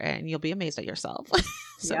furniture, and you'll be amazed at yourself.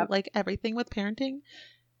 So like everything with parenting,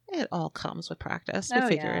 it all comes with practice. We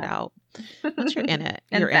figure it out. Once you're in it,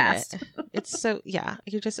 you're in it. It's so,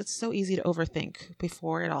 it's so easy to overthink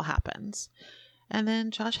before it all happens. And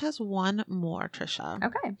then Josh has one more, Trisha.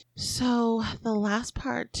 Okay. So the last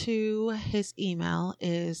part to his email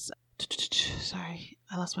is, sorry,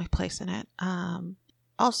 I lost my place in it.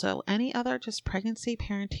 Also, any other just pregnancy,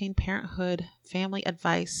 parenting, parenthood, family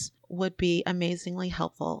advice would be amazingly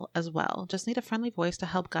helpful as well. Just need a friendly voice to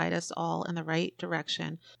help guide us all in the right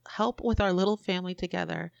direction. Help with our little family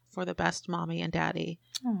together for the best mommy and daddy.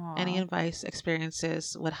 Aww. Any advice,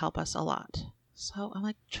 experiences would help us a lot. So I'm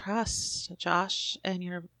like, trust Josh and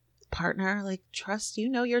your partner. Like, trust, you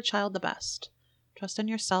know your child the best. Trust in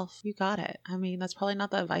yourself. You got it. I mean, that's probably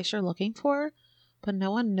not the advice you're looking for, but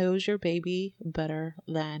no one knows your baby better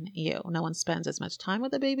than you. No one spends as much time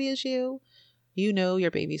with the baby as you. You know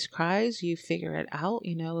your baby's cries. You figure it out.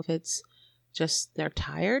 You know if it's just they're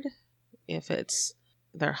tired, if it's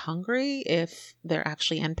they're hungry, if they're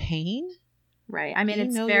actually in pain. Right. I mean, you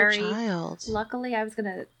it's know very... your child. Luckily, I was going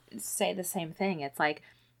to say the same thing. It's like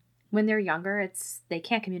when they're younger, they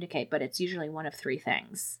can't communicate, but it's usually one of three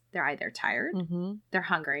things. They're either tired, they're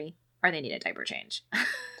hungry, or they need a diaper change.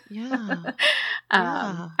 Yeah.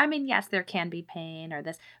 I mean, yes, there can be pain or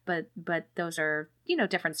this, but those are,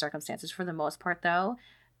 different circumstances. For the most part, though,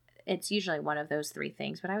 it's usually one of those three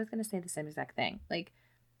things. But I was going to say the same exact thing. Like,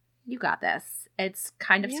 you got this. It's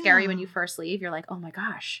kind of scary when you first leave. You're like, oh my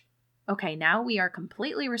gosh. Okay, now we are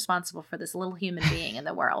completely responsible for this little human being in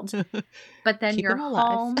the world. But then you're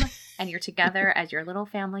home and you're together as your little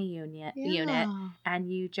family unit,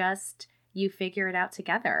 and you figure it out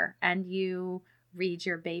together, and you read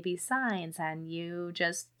your baby signs, and you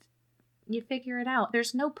figure it out.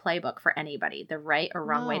 There's no playbook for anybody, the right or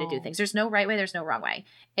wrong way to do things. There's no right way, there's no wrong way.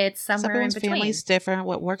 It's somewhere in between. Family's different.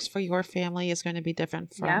 What works for your family is going to be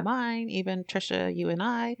different from mine. Even Trisha, you and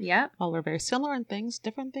I, while we're very similar in things,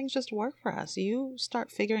 different things just work for us. You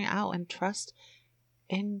start figuring out and trust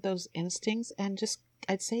in those instincts, and just,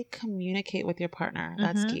 I'd say, communicate with your partner.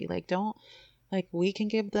 That's key. Like, we can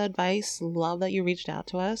give the advice. Love that you reached out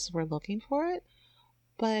to us. We're looking for it.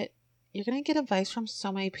 But you're going to get advice from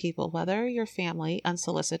so many people, whether your family,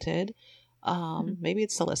 unsolicited, maybe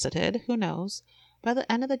it's solicited, who knows. By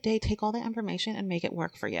the end of the day, take all that information and make it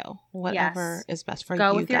work for you. Whatever is best for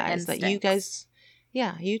you guys. That you guys,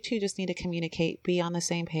 you two just need to communicate, be on the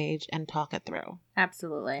same page, and talk it through.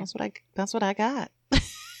 Absolutely. That's what I got.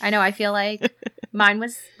 I know. I feel like mine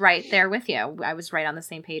was right there with you. I was right on the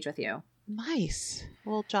same page with you. Nice.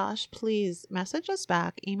 Well, Josh, please message us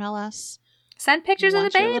back, email us. Send pictures of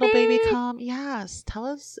the baby. Your little baby come. Yes. Tell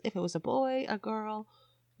us if it was a boy, a girl.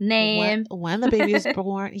 Name. When the baby is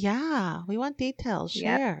born. Yeah. We want details.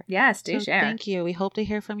 Share. Yep. Yes, do share. Thank you. We hope to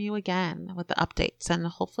hear from you again with the updates. And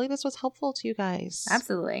hopefully this was helpful to you guys.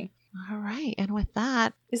 Absolutely. All right. And with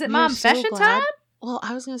that. Is it mom session time? Well,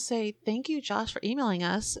 I was going to say thank you, Josh, for emailing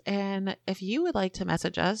us. And if you would like to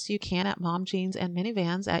message us, you can at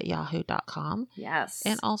momjeansandminivans@yahoo.com. Yes.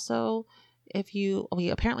 And also, we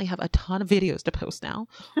apparently have a ton of videos to post now,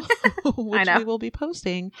 which we will be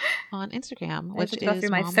posting on Instagram, which is go through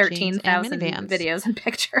my 13,000 videos and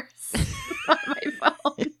pictures on my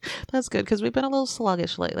phone. That's good, because we've been a little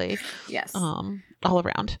sluggish lately. Yes. All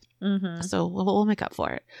around. So we'll make up for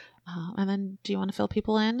it. And then, do you want to fill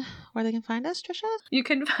people in where they can find us, Trisha? You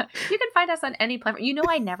can find us on any platform.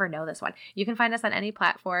 I never know this one. You can find us on any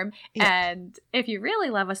platform. Yeah. And if you really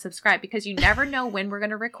love us, subscribe, because you never know when we're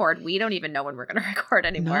going to record. We don't even know when we're going to record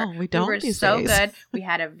anymore. No, we don't. We were so days. Good. We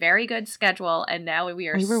had a very good schedule, and now we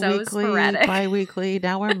were so weekly, sporadic. Bi-weekly.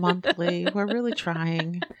 Now we're monthly. We're really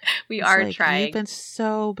trying. We are trying. We've been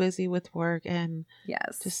so busy with work and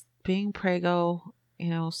just being prego.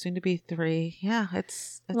 Soon to be 3. Yeah,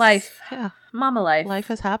 it's life. Yeah. Mama life. Life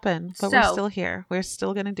has happened, but we're still here. We're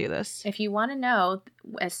still going to do this. If you want to know,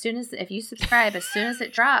 if you subscribe, as soon as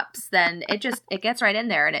it drops, then it gets right in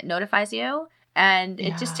there and it notifies you. And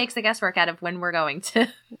it just takes the guesswork out of when we're going to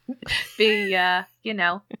be,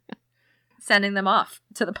 sending them off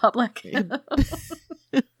to the public.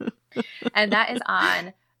 And that is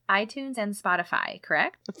on iTunes and Spotify,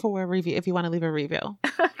 correct? For a review, if you want to leave a review.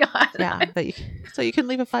 God. Yeah. So you can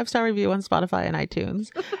leave a 5-star review on Spotify and iTunes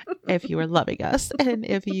if you are loving us. And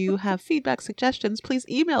if you have feedback, suggestions, please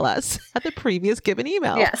email us at the previous given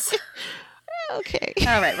email. Yes. Okay.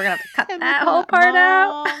 All right, we're going to have to cut And that with whole part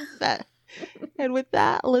out. And with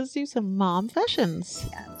that, let's do some mom fashions.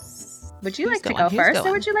 Yes. Would you Who's like to going? go Who's first, going?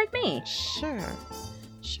 or would you like me?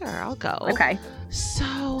 Sure, I'll go. Okay.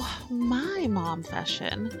 So, my mom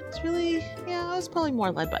fashion, it's really, it was probably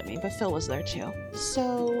more led by me, but Phil was there too.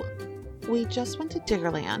 So, we just went to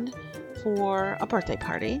Diggerland for a birthday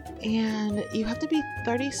party, and you have to be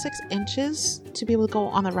 36 inches to be able to go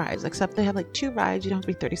on the rides, except they have like 2 rides, you don't have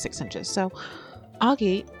to be 36 inches. So,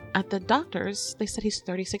 Augie, at the doctor's, they said he's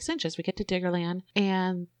 36 inches. We get to Diggerland,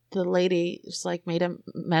 and the lady just like made him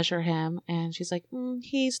measure him, and she's like,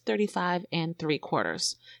 he's 35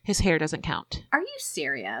 3/4. His hair doesn't count. Are you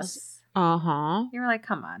serious? Uh-huh. You were like,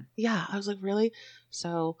 come on. Yeah, I was like, really?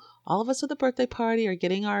 So all of us at the birthday party are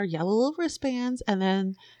getting our yellow little wristbands, and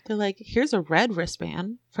then they're like, here's a red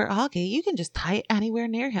wristband for Augie. You can just tie it anywhere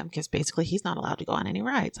near him, because basically he's not allowed to go on any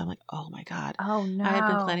rides. I'm like, oh my God. Oh no. I had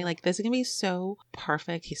been planning like, this is going to be so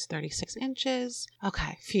perfect. He's 36 inches.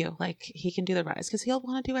 Okay, phew. Like, he can do the rides because he'll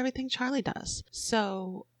want to do everything Charlie does.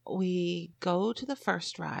 So we go to the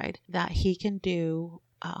first ride that he can do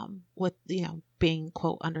with, being,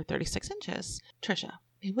 quote, under 36 inches. Trisha,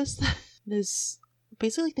 it was this,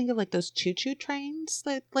 basically think of like those choo-choo trains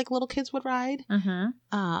that like little kids would ride.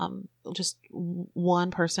 Just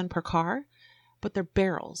one person per car, but they're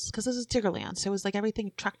barrels, because this is Diggerland. So it was like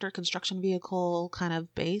everything tractor, construction vehicle kind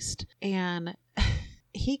of based. And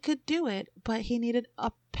he could do it, but he needed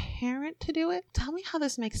a parent to do it. Tell me how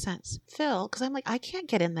this makes sense, Phil, because I'm like, I can't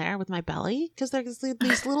get in there with my belly because there's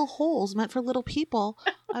these little holes meant for little people.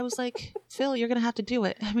 I was like, Phil, you're gonna have to do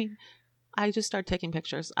it. I mean, I just started taking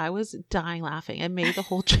pictures. I was dying laughing. It made the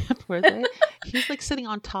whole trip worth it. He's like sitting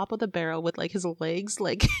on top of the barrel with like his legs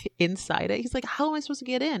like inside it. He's like, how am I supposed to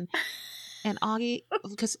get in? And Augie,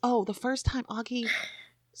 because the first time Augie,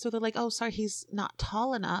 so they're like, oh, sorry, he's not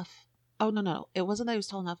tall enough. Oh, no. It wasn't that he was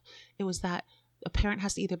tall enough. It was that a parent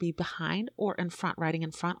has to either be behind or in front, riding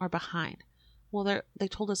in front or behind. Well, they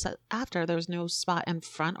told us that after there was no spot in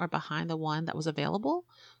front or behind the one that was available.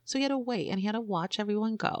 So he had to wait, and he had to watch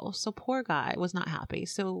everyone go. So poor guy was not happy.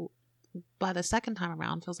 So by the second time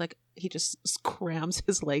around, feels like he just crams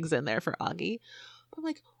his legs in there for Augie. But I'm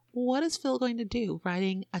like, what is Phil going to do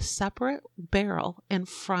riding a separate barrel in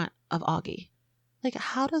front of Augie? Like,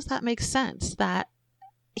 how does that make sense that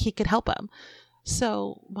he could help him?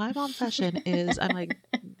 So my mom fashion is, I'm like,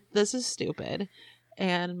 this is stupid.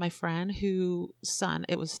 And my friend whose son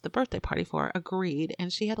it was the birthday party for agreed,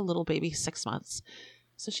 and she had a little baby 6 months.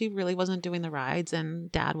 So she really wasn't doing the rides,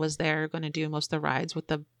 and dad was there going to do most of the rides with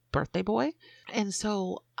the birthday boy. And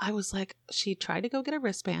so I was like, she tried to go get a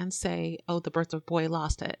wristband, say, oh, the birthday boy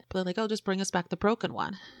lost it. But they're like, oh, just bring us back the broken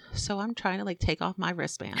one. So I'm trying to like take off my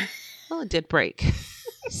wristband. Well, it did break.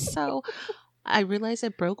 So I realized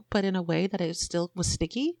it broke, but in a way that it still was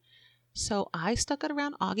sticky. So I stuck it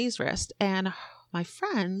around Augie's wrist, and my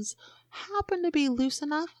friends happened to be loose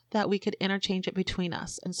enough that we could interchange it between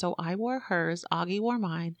us. And so I wore hers, Augie wore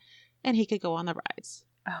mine, and he could go on the rides.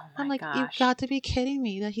 Oh my I'm like, gosh. you've got to be kidding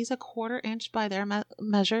me that he's a 1/4 inch by their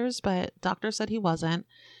measures, but doctor said he wasn't.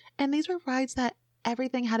 And these were rides that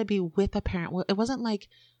everything had to be with a parent. It wasn't like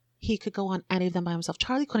he could go on any of them by himself.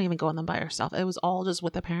 Charlie couldn't even go on them by herself. It was all just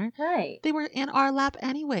with a parent. Right. They were in our lap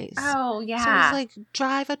anyways. Oh, yeah. So it was like,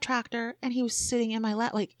 drive a tractor, and he was sitting in my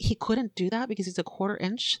lap. Like, he couldn't do that because he's a 1/4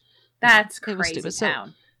 inch. That's It was crazy stupid. town.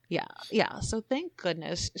 So, yeah. So thank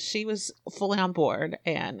goodness she was fully on board,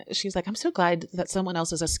 and she's like, I'm so glad that someone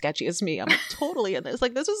else is as sketchy as me. I'm like, totally in this.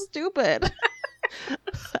 Like, this is stupid.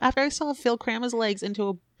 After I saw Phil cram his legs into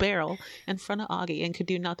a barrel in front of Augie and could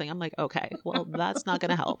do nothing, I'm like, okay, well, that's not going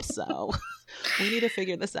to help. So we need to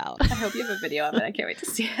figure this out. I hope you have a video of it. I can't wait to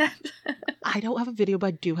see it. I don't have a video, but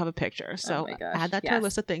I do have a picture. So add that to our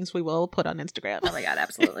list of things we will put on Instagram. Oh my God,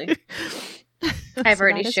 absolutely. I've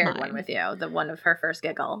already shared one with you, the one of her first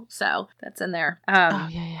giggle. So that's in there. Oh,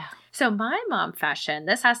 yeah. So my mom fashion,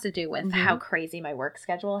 this has to do with how crazy my work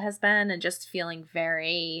schedule has been and just feeling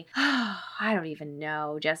very, I don't even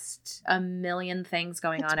know, just a million things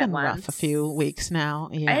going on at once. It's been rough a few weeks now.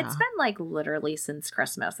 Yeah. It's been like literally since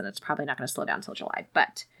Christmas, and it's probably not going to slow down until July.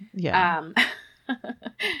 But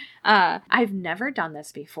I've never done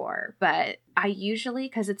this before, but I usually,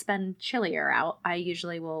 because it's been chillier out, I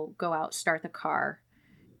usually will go out, start the car,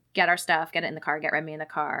 get our stuff, get it in the car, get Remy in the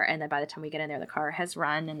car. And then by the time we get in there, the car has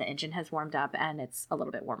run and the engine has warmed up, and it's a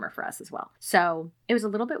little bit warmer for us as well. So it was a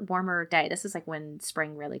little bit warmer day. This is like when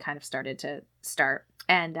spring really kind of started to start.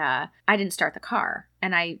 And I didn't start the car.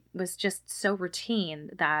 And I was just so routine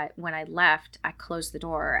that when I left, I closed the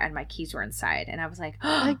door and my keys were inside. And I was like,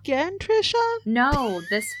 again, Trisha? No,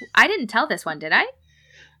 I didn't tell this one, did I?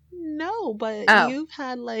 No, but Oh. you've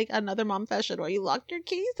had like another mom fashion where you locked your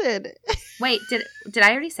keys in. Wait, did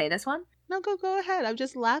I already say this one? No, go ahead. I'm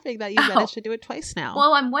just laughing that you managed to do it twice now.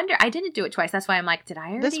 Well, I'm wondering. I didn't do it twice. That's why I'm like, did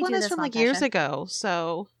I already do this? This one is from like years ago,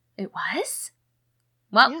 so. It was?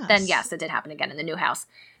 Well, Yes. then yes, it did happen again in the new house.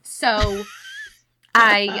 So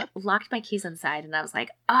I locked my keys inside and I was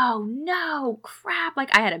like, oh no, crap.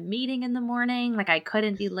 Like I had a meeting in the morning, like I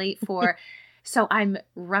couldn't be late for. So I'm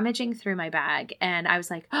rummaging through my bag and I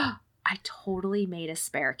was like, oh, I totally made a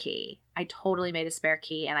spare key. And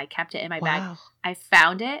I kept it in my bag. I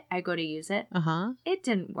found it. I go to use it. It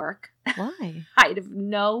didn't work. Why? I have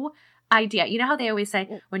no idea. You know how they always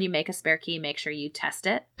say when you make a spare key, make sure you test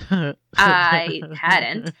it? I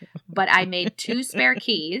hadn't, but I made 2 spare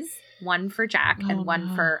keys, one for Jack and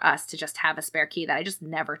one for us to just have a spare key that I just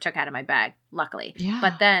never took out of my bag, luckily. Yeah.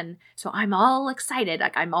 But then, so I'm all excited.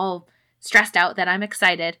 Like I'm all stressed out that I'm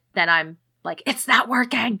excited. Then I'm like, it's not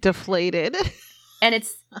working. Deflated. And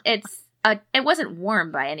it wasn't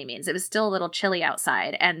warm by any means. It was still a little chilly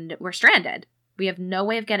outside and we're stranded. We have no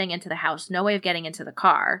way of getting into the house, no way of getting into the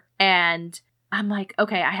car. And I'm like,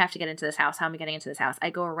 okay, I have to get into this house. How am I getting into this house? I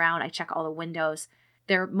go around, I check all the windows.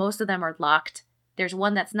 Most of them are locked. There's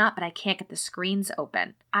one that's not, but I can't get the screens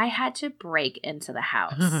open. I had to break into the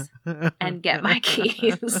house and get my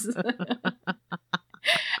keys.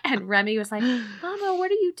 And Remy was like, Mama, what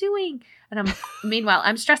are you doing? And meanwhile,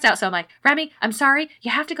 I'm stressed out. So I'm like, Remy, I'm sorry. You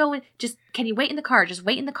have to go in. Can you wait in the car? Just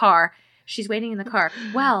wait in the car. She's waiting in the car.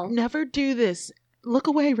 Well, never do this. Look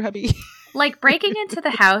away, Remy. Like breaking into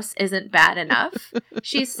the house isn't bad enough.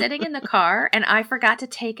 She's sitting in the car and I forgot to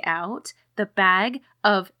take out the bag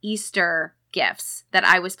of Easter gifts that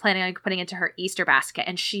I was planning on putting into her Easter basket.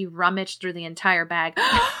 And she rummaged through the entire bag.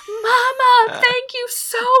 Mama, thank you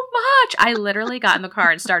so much. I literally got in the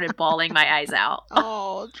car and started bawling my eyes out.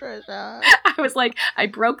 Oh, Trisha. I was like, I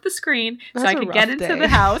broke the screen so I could get into the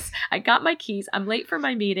house. I got my keys. I'm late for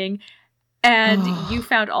my meeting. And you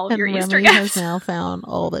found all of your Easter gifts. Has now found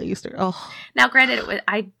all the Easter. Oh. Now, granted,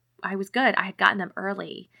 I was good. I had gotten them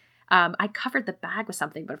early. I covered the bag with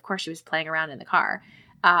something, but of course she was playing around in the car.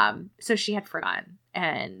 So she had forgotten.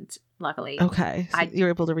 And luckily, okay, so you were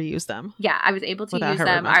able to reuse them. Yeah, I was able to use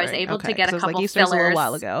them. I was able to get a couple Easter's fillers a little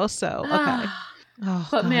while ago. So okay.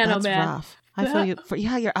 But man, that's rough. I feel you.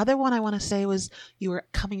 Your other one I want to say was you were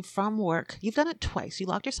coming from work. You've done it twice. You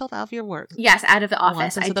locked yourself out of your work. Yes, out of the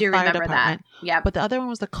office. I do remember that. Yeah. But the other one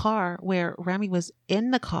was the car where Remy was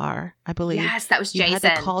in the car, I believe. Yes, that was Jason. You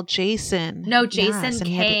had to call Jason. No, Jason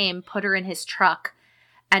came, put her in his truck,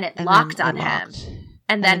 and it locked on him.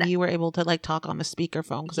 And then you were able to like talk on the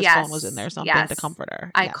speakerphone because his phone was in there, something to comfort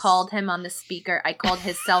her. I called him on the speaker. I called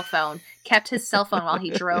his cell phone, kept his cell phone while he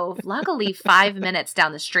drove, luckily 5 minutes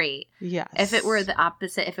down the street. Yes. If it were the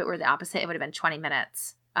opposite, it would have been 20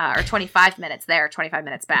 minutes or 25 minutes there, 25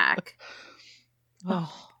 minutes back.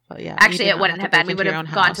 Oh, well, yeah. Actually, it wouldn't have been. We would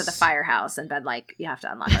have gone to the firehouse and been like, you have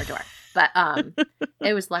to unlock our door. But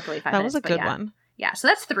it was luckily 5 minutes. That was a good one. Yeah. So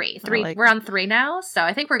that's 3. We're on 3 now. So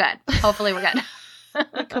I think we're good. Hopefully we're good.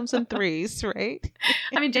 It comes in 3s, right?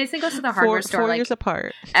 I mean, Jason goes to the hardware store 4 years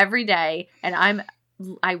apart every day, and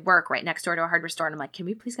I work right next door to a hardware store, and I'm like, can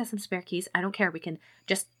we please get some spare keys? I don't care. We can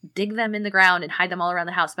just dig them in the ground and hide them all around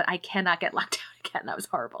the house, but I cannot get locked out again. That was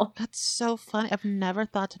horrible. That's so funny. I've never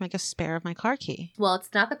thought to make a spare of my car key. Well,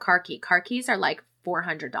 it's not the car key. Car keys are like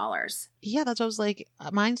 $400. Yeah, that's what I was like.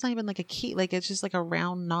 Mine's not even like a key. Like it's just like a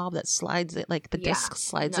round knob that slides it. Like the disc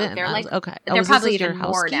slides in. They're like okay. They're probably even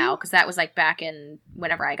more now because that was like back in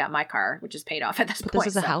whenever I got my car, which is paid off at this point.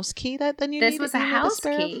 This is a house key that then you. This was a house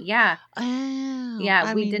key. Yeah. Oh.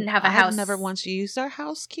 Yeah, we didn't have a house. I've never once used our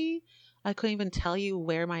house key. I couldn't even tell you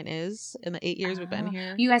where mine is in the 8 years we've been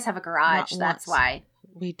here. You guys have a garage. That's why.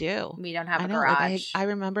 We do. We don't have a garage. I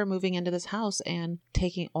remember moving into this house and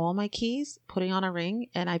taking all my keys, putting on a ring,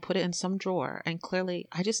 and I put it in some drawer. And clearly,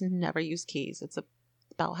 I just never use keys. It's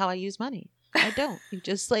about how I use money. I don't. You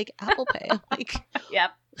just like Apple Pay. Like,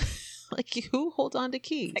 yep. Like who holds on to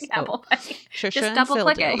keys? Like Apple Pay. Trisha just double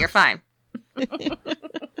click it. You're fine.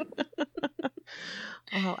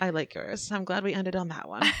 Oh, I like yours. I'm glad we ended on that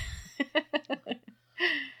one.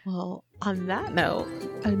 Well, on that note,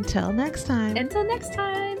 until next time. Until next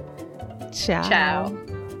time. Ciao. Ciao.